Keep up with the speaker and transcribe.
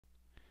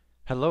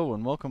Hello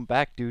and welcome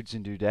back, dudes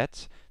and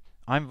dudettes.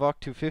 I'm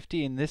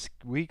Vok250 and this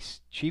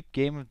week's cheap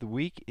game of the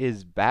week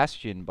is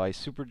Bastion by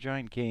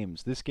Supergiant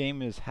Games. This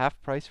game is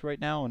half price right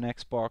now on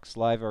Xbox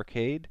Live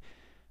Arcade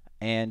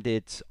and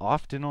it's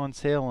often on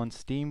sale on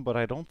Steam, but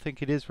I don't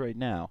think it is right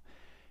now.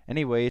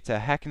 Anyway, it's a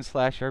hack and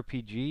slash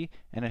RPG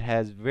and it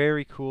has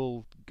very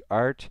cool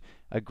art,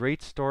 a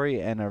great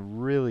story, and a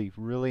really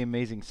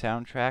amazing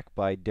soundtrack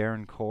by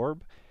Darren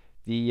Korb.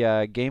 The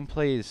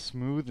gameplay is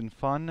smooth and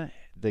fun.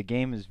 The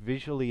game is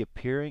visually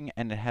appealing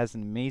and it has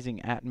an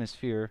amazing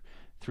atmosphere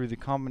through the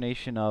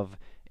combination of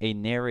a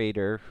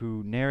narrator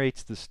who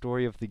narrates the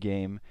story of the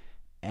game,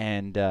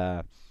 and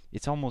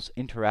it's almost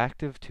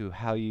interactive to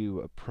how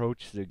you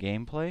approach the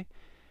gameplay.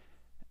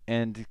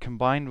 And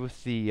combined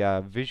with the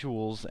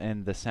visuals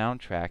and the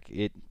soundtrack,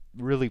 it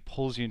really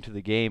pulls you into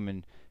the game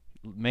and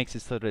makes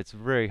it so that it's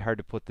very hard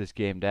to put this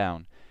game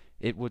down.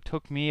 It would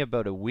took me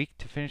about a week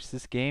to finish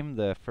this game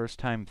the first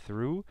time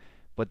through,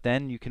 but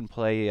then you can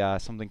play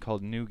something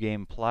called New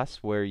Game Plus,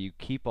 where you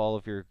keep all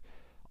of your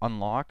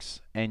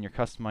unlocks and your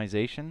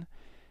customization.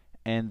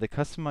 And the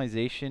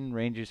customization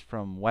ranges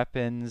from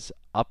weapons,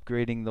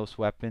 upgrading those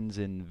weapons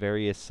in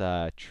various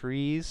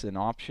trees and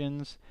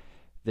options.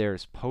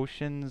 There's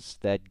potions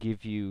that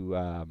give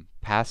you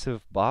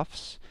passive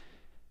buffs,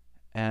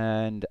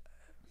 and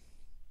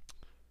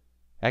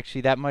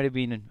actually that might have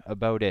been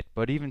about it.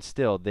 But even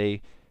still,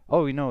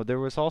 oh, there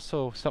was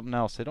also something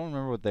else. I don't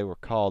remember what they were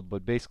called,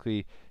 but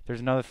basically there's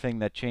another thing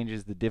that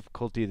changes the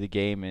difficulty of the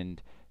game and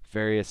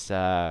various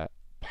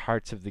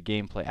parts of the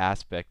gameplay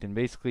aspect. And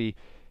basically,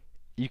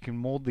 you can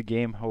mold the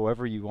game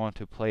however you want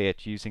to play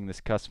it using this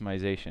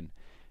customization.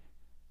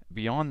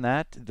 Beyond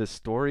that, the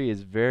story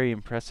is very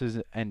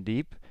impressive and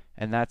deep,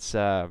 and that's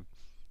a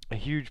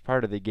huge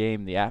part of the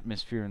game, the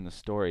atmosphere and the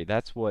story.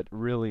 That's what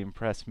really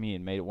impressed me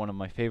and made it one of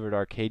my favorite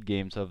arcade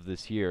games of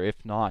this year,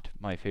 if not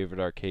my favorite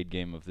arcade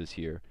game of this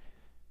year.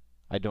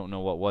 I don't know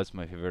what was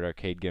my favorite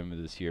arcade game of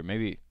this year.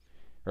 Maybe,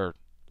 or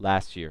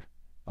last year,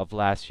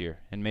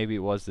 and maybe it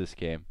was this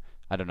game.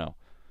 I don't know.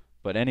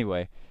 But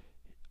anyway,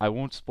 I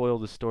won't spoil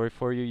the story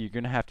for you. You're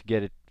going to have to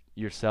get it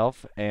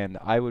yourself, and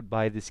I would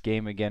buy this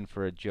game again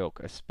for a joke,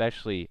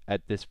 especially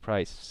at this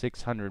price,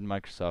 600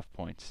 Microsoft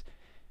points.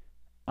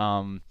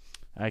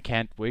 I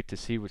can't wait to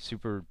see what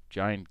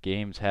Supergiant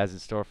Games has in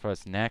store for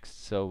us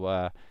next, so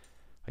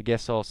I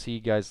guess I'll see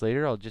you guys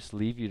later. I'll just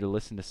leave you to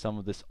listen to some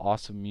of this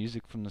awesome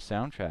music from the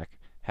soundtrack.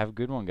 Have a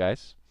good one,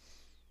 guys.